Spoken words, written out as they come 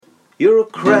You're a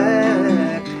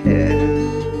crackhead.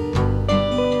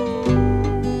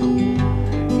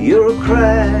 You're a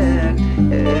crackhead.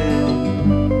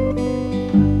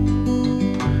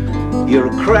 You're a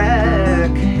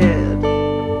crackhead.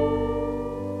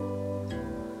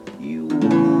 You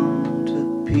want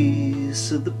a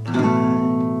piece of the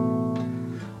pie.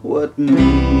 What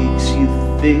makes you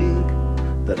think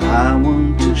that I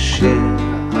want to share?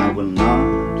 I will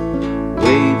not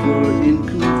waver in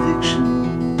conviction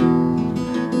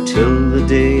till the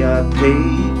day I pay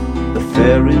the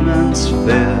ferryman's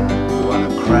fare. Wanna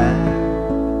crack?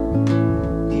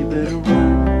 You better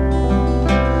run.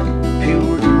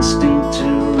 Pure instinct to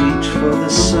reach for the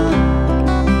sun.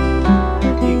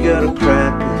 You gotta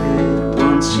crack ahead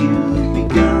once you've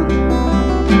begun.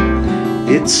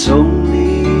 It's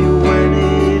only when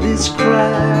it is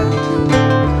cracked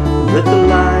that the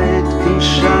light can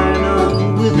shine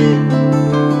on within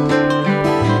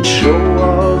and show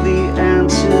all the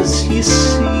answers you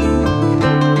see,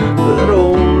 but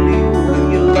only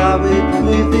when you love it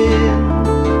within.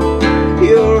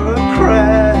 You're a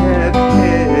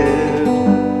crackhead.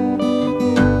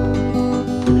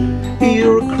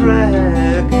 You're a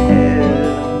crackhead.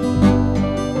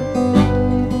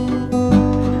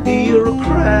 You're a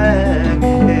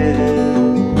crackhead.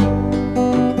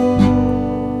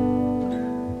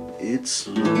 It's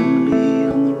lonely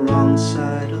on the wrong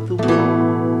side of the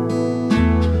wall,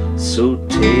 so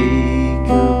take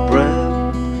a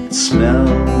breath, smell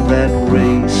that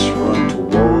race, run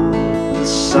toward the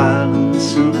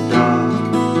silence in the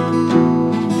dark,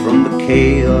 from the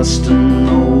chaos to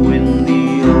knowing the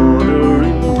order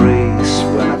embrace.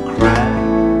 When I crack,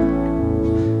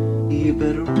 you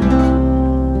better run.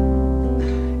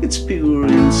 It's pure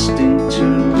instinct to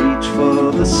reach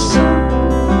for the sun.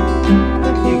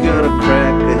 You gotta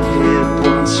crack ahead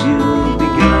once you've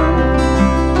begun.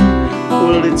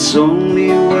 Well, it's only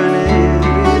when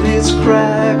it is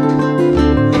cracked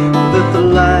that the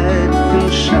light can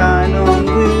shine on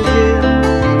within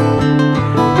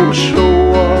and show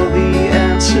all the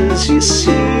answers you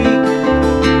seek,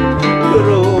 but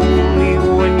only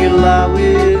when you allow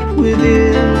it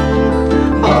within.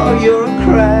 Oh, you're a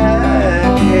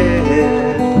crackhead.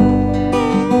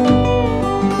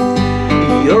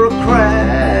 You're a crackhead.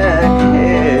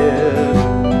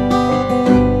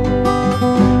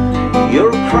 You're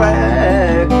a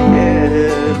crackhead.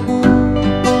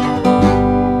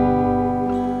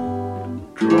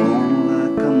 Drawn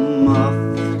like a moth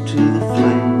to the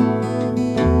flame.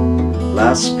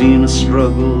 Life's been a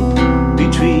struggle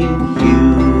between you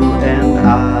and I.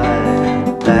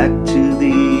 Back to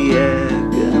the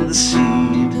egg and the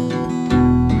seed.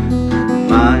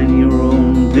 Mind your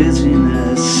own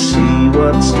busyness, see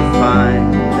what's to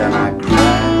find. And I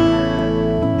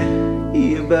crack.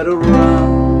 You better run.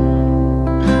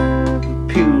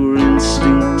 Pure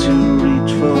instinct to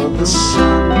reach for the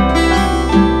sun.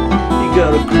 You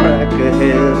gotta crack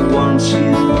ahead once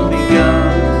you've begun.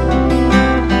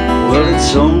 Well,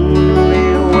 it's only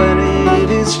when it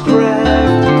is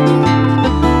cracked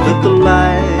that the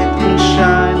light can shine